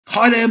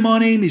Hi there, my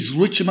name is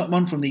Richard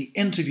McMunn from the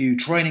Interview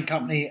Training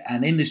Company,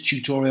 and in this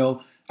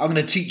tutorial I'm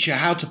going to teach you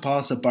how to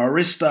pass a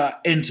barista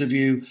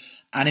interview,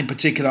 and in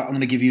particular I'm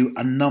going to give you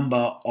a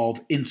number of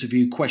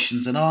interview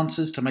questions and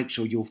answers to make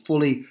sure you're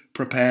fully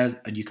prepared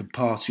and you can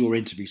pass your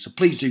interview. So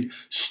please do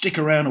stick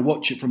around and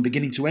watch it from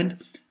beginning to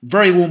end.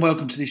 Very warm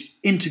welcome to this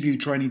interview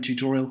training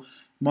tutorial.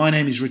 My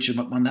name is Richard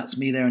McMunn, that's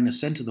me there in the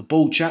centre, the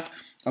bald chap.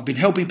 I've been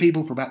helping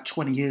people for about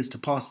 20 years to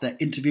pass their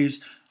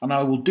interviews, and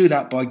I will do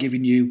that by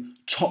giving you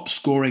top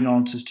scoring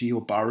answers to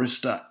your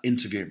barista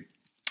interview.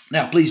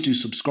 Now, please do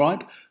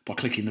subscribe by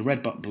clicking the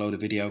red button below the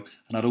video,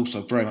 and I'd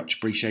also very much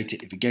appreciate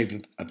it if you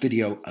gave a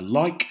video a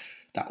like.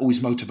 That always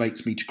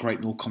motivates me to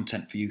create more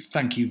content for you.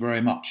 Thank you very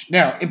much.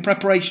 Now, in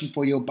preparation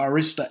for your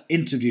barista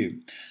interview,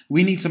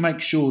 we need to make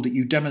sure that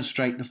you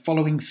demonstrate the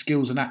following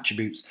skills and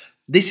attributes.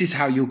 This is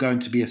how you're going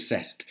to be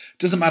assessed.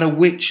 Doesn't matter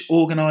which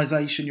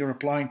organisation you're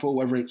applying for,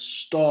 whether it's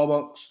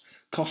Starbucks,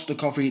 Costa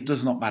Coffee, it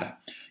does not matter.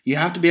 You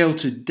have to be able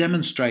to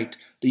demonstrate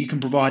that you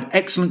can provide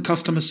excellent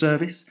customer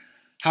service,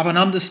 have an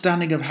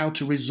understanding of how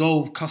to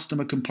resolve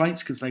customer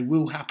complaints, because they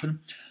will happen,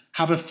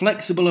 have a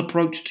flexible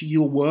approach to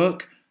your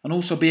work, and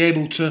also be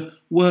able to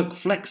work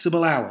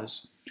flexible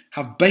hours,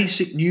 have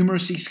basic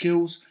numeracy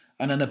skills,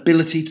 and an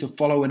ability to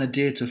follow and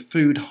adhere to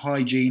food,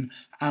 hygiene,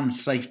 and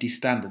safety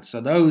standards.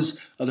 So those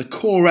are the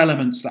core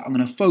elements that I'm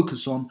going to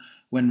focus on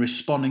when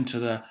responding to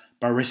the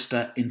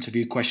barista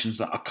interview questions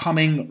that are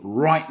coming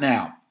right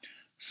now.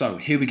 So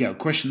here we go.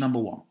 Question number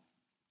one.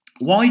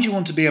 Why do you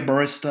want to be a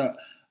barista,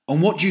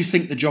 and what do you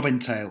think the job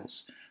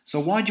entails? So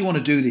why do you want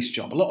to do this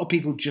job? A lot of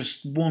people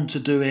just want to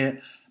do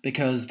it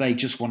because they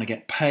just want to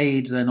get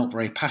paid. They're not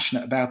very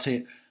passionate about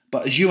it.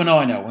 But as you and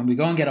I know, when we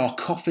go and get our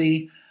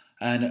coffee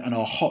and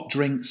our hot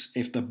drinks,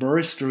 if the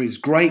barista is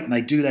great and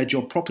they do their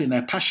job properly and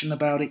they're passionate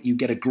about it, you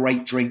get a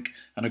great drink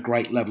and a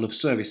great level of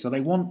service. So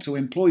they want to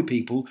employ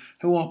people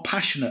who are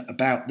passionate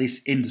about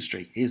this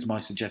industry. Here's my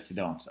suggested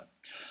answer.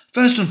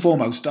 First and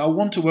foremost, I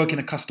want to work in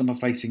a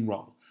customer-facing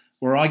role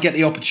where I get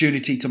the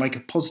opportunity to make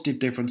a positive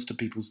difference to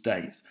people's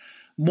days.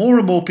 More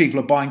and more people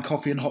are buying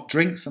coffee and hot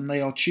drinks, and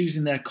they are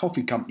choosing their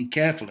coffee company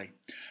carefully.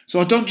 So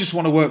I don't just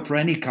want to work for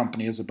any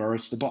company as a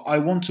barista, but I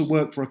want to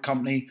work for a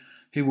company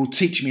who will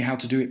teach me how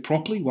to do it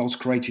properly whilst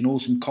creating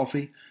awesome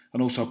coffee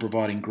and also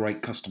providing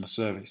great customer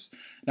service.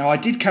 Now, I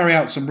did carry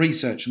out some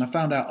research and I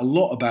found out a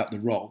lot about the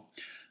role.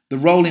 The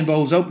role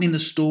involves opening the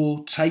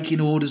store,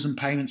 taking orders and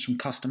payments from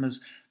customers,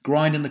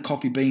 grinding the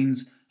coffee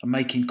beans, and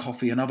making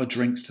coffee and other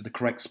drinks to the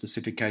correct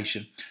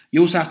specification.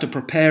 You also have to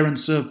prepare and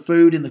serve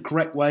food in the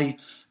correct way,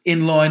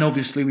 in line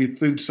obviously with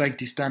food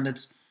safety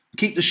standards,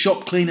 keep the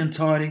shop clean and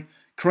tidy,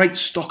 create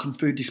stock and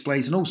food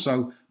displays, and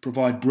also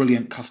provide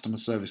brilliant customer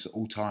service at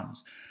all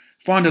times.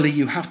 Finally,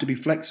 you have to be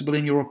flexible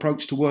in your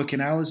approach to working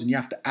hours, and you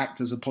have to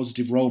act as a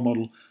positive role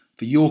model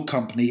for your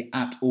company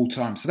at all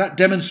times. So that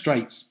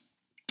demonstrates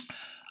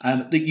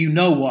that you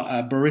know what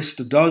a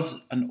barista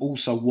does and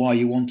also why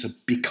you want to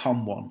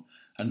become one,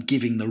 and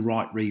giving the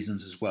right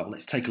reasons as well.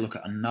 Let's take a look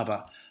at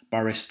another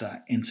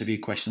barista interview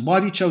question. Why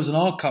have you chosen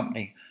our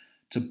company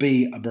to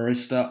be a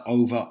barista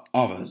over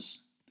others?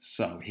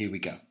 So here we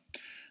go.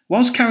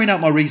 Whilst carrying out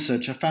my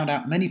research, I found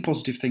out many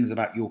positive things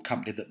about your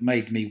company that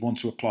made me want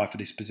to apply for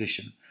this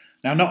position.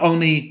 Now, not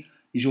only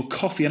is your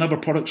coffee and other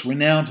products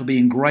renowned for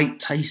being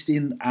great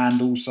tasting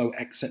and also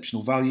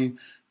exceptional value,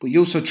 but you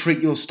also treat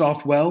your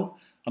staff well,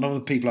 and other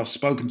people I've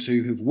spoken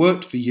to who've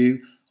worked for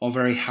you are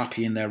very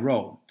happy in their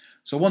role.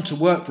 So I want to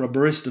work for a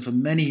barista for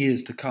many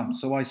years to come.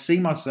 So I see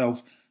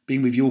myself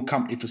being with your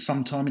company for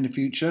some time in the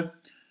future.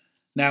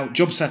 Now,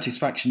 job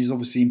satisfaction is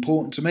obviously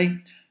important to me,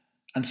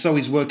 and so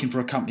is working for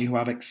a company who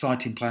have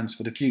exciting plans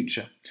for the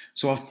future.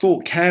 So I've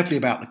thought carefully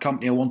about the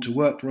company I want to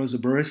work for as a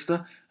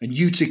barista, and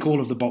you tick all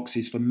of the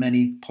boxes for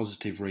many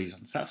positive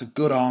reasons. That's a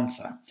good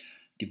answer.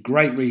 Give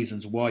great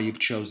reasons why you've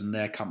chosen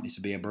their company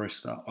to be a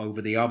barista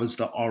over the others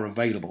that are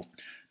available.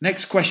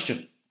 Next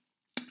question.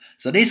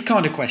 So this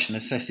kind of question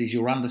assesses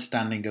your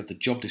understanding of the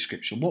job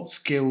description. What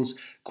skills,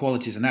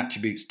 qualities and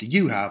attributes do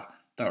you have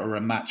that are a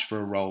match for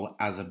a role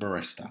as a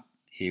barista?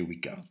 Here we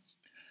go.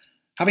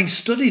 Having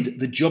studied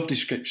the job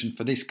description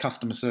for this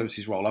customer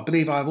services role, I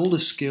believe I have all the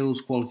skills,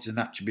 qualities and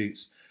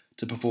attributes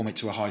to perform it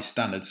to a high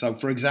standard. So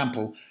for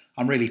example,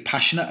 I'm really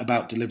passionate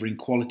about delivering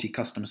quality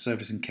customer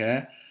service and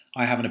care.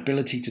 I have an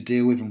ability to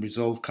deal with and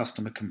resolve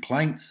customer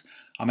complaints.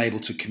 I'm able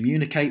to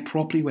communicate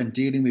properly when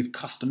dealing with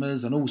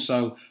customers and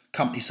also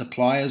company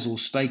suppliers or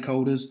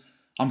stakeholders.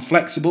 I'm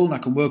flexible and I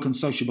can work on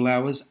sociable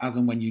hours as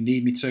and when you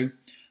need me to.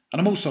 And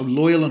I'm also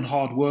loyal and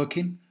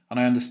hardworking, and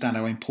I understand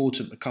how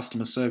important the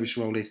customer service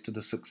role is to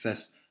the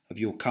success of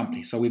your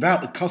company. So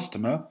without the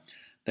customer,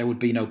 there would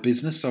be no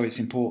business, so it's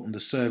important the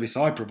service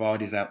I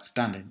provide is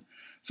outstanding.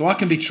 So I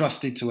can be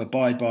trusted to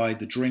abide by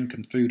the drink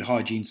and food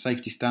hygiene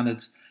safety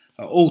standards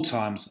at all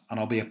times, and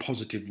I'll be a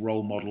positive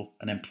role model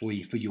and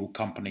employee for your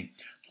company.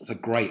 So that's a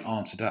great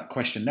answer to that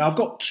question. Now, I've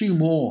got two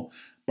more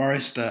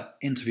barista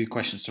interview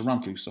questions to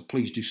run through, so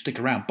please do stick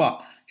around.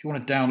 But if you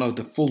want to download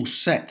the full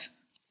set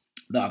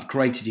that I've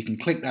created, you can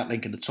click that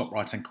link in the top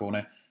right hand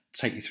corner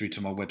take you through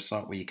to my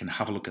website where you can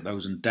have a look at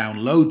those and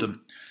download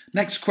them.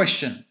 Next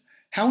question.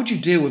 How would you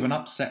deal with an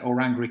upset or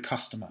angry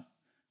customer?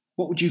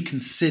 What would you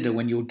consider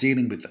when you're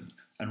dealing with them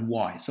and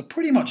why? So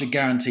pretty much a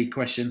guaranteed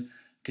question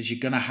because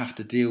you're going to have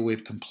to deal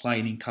with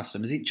complaining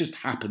customers. It just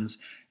happens.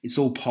 It's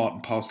all part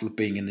and parcel of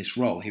being in this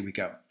role. Here we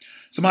go.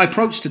 So my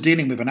approach to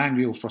dealing with an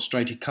angry or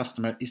frustrated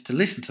customer is to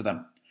listen to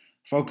them,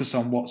 focus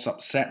on what's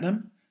upset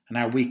them and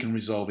how we can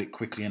resolve it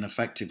quickly and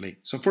effectively.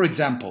 So for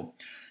example,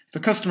 if a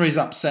customer is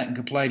upset and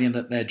complaining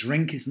that their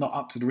drink is not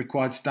up to the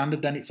required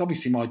standard, then it's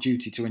obviously my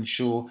duty to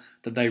ensure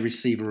that they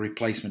receive a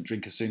replacement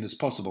drink as soon as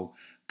possible.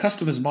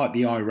 Customers might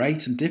be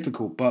irate and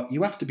difficult, but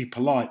you have to be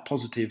polite,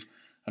 positive,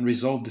 and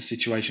resolve the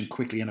situation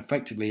quickly and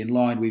effectively in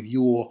line with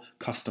your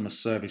customer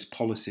service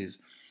policies.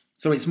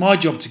 So it's my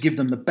job to give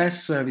them the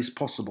best service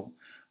possible,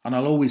 and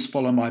I'll always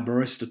follow my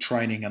barista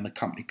training and the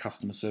company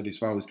customer service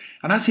values.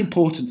 And that's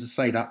important to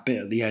say that bit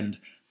at the end,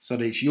 so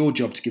that it's your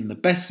job to give them the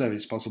best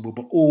service possible,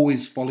 but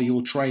always follow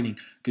your training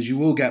because you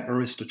will get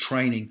barista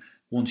training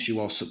once you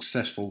are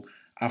successful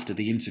after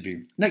the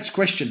interview. Next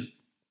question.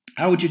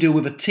 How would you deal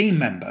with a team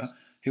member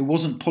who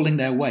wasn't pulling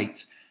their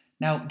weight?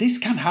 Now, this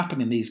can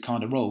happen in these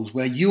kind of roles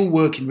where you're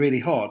working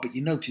really hard, but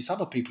you notice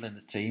other people in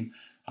the team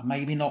are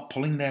maybe not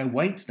pulling their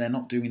weight. They're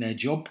not doing their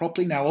job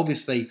properly. Now,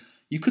 obviously,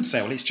 you could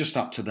say, well, it's just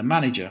up to the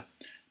manager.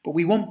 But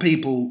we want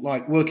people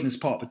like working as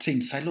part of a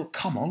team to say, look,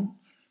 come on.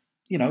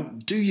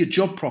 Do your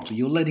job properly.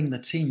 You're letting the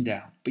team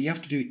down, but you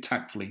have to do it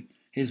tactfully.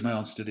 Here's my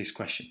answer to this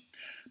question.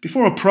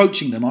 Before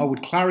approaching them, I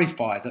would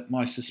clarify that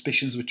my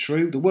suspicions were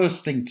true. The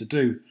worst thing to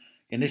do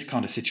in this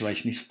kind of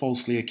situation is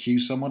falsely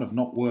accuse someone of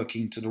not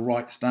working to the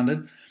right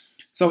standard.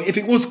 So if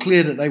it was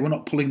clear that they were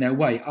not pulling their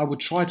weight, I would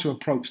try to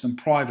approach them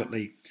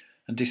privately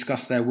and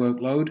discuss their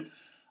workload.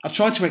 I'd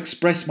try to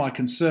express my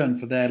concern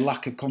for their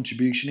lack of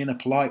contribution in a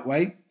polite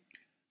way.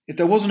 If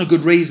there wasn't a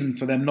good reason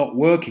for them not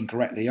working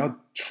correctly, I'd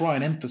try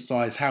and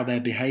emphasise how their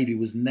behaviour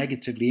was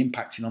negatively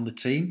impacting on the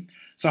team.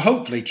 So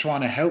hopefully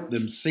trying to help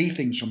them see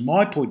things from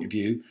my point of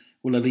view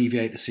will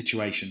alleviate the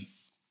situation.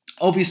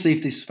 Obviously,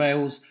 if this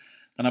fails,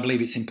 then I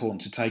believe it's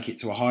important to take it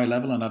to a high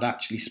level and I'd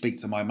actually speak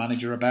to my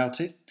manager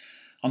about it.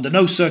 Under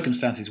no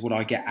circumstances would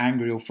I get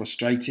angry or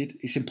frustrated.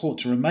 It's important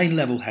to remain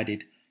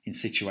level-headed in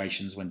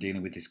situations when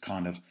dealing with this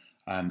kind of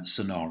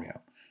scenario.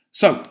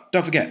 So,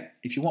 don't forget,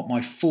 if you want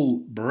my full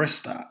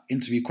barista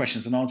interview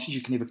questions and answers,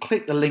 you can either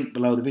click the link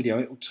below the video.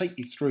 It will take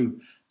you through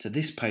to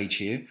this page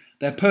here.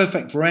 They're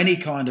perfect for any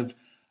kind of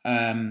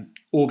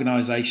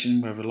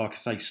organisation, whether, like I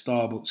say,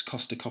 Starbucks,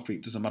 Costa Coffee,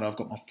 it doesn't matter. I've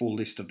got my full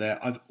list of there.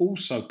 I've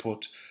also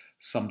put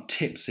some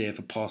tips here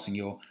for passing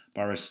your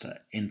barista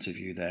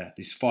interview there.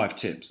 These 5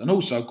 tips. And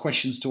also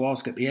questions to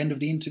ask at the end of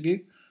the interview.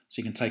 So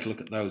you can take a look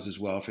at those as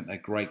well. I think they're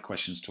great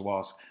questions to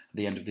ask at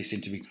the end of this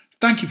interview.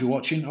 Thank you for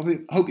watching.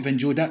 I hope you've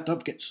enjoyed that. Don't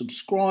forget to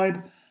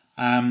subscribe.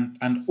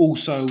 And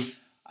also,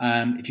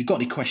 if you've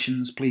got any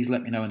questions, please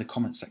let me know in the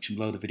comments section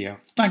below the video.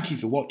 Thank you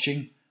for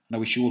watching. And I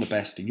wish you all the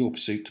best in your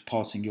pursuit to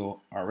passing your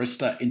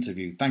barista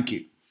interview. Thank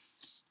you.